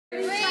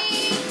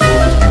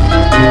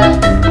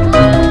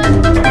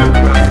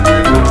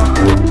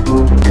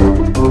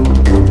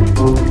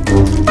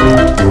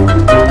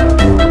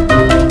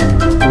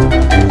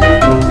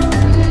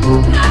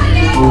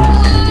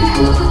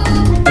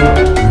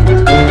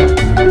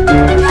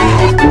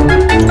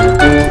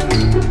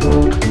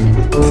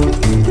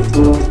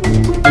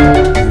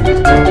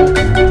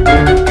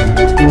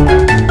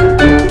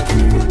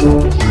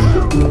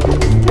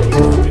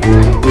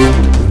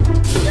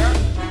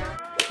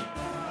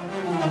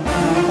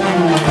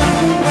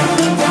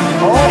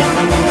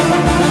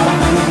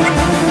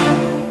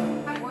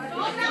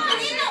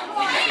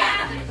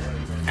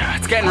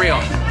It's getting real.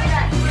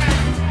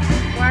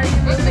 Why are you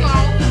moving?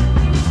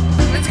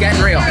 It's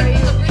getting real.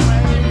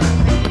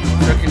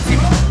 So can you see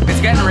me?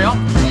 It's getting real.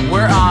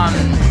 We're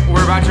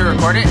about to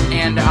record it,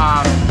 and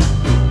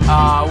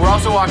we're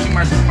also watching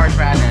March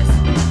Madness.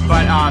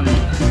 But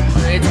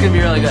it's gonna be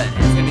really good.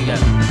 It's gonna be good.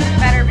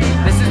 Better be.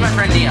 This is my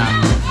friend Nia.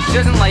 She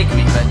doesn't like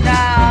me, but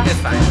it's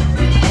fine.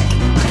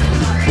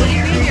 What do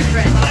you mean your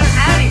friend? You don't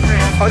have any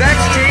friends. Oh,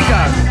 that's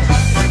Jacob.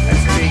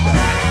 That's Jacob.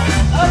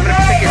 I'm gonna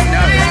pick his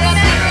nose.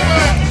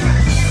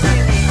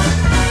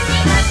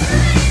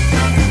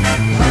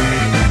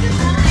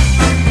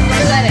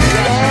 Let it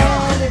go.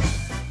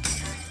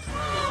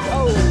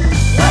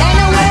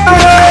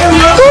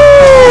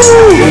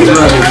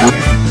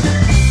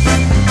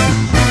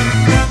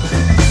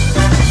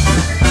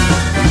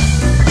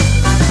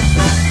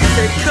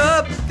 Say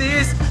cup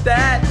this,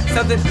 that,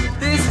 something.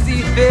 This is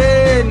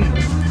Ethan.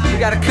 We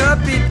gotta cup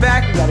it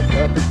back. We gotta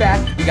cup it back.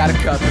 We gotta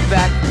cup it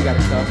back. We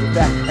gotta cup it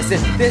back. I said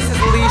this is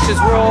Alicia's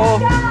role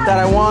that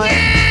I want.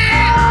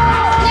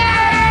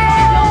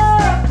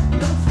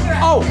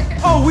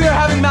 Oh, we are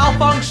having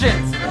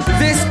malfunctions.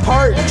 This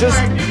part just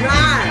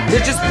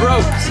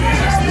broke.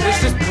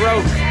 This just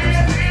broke.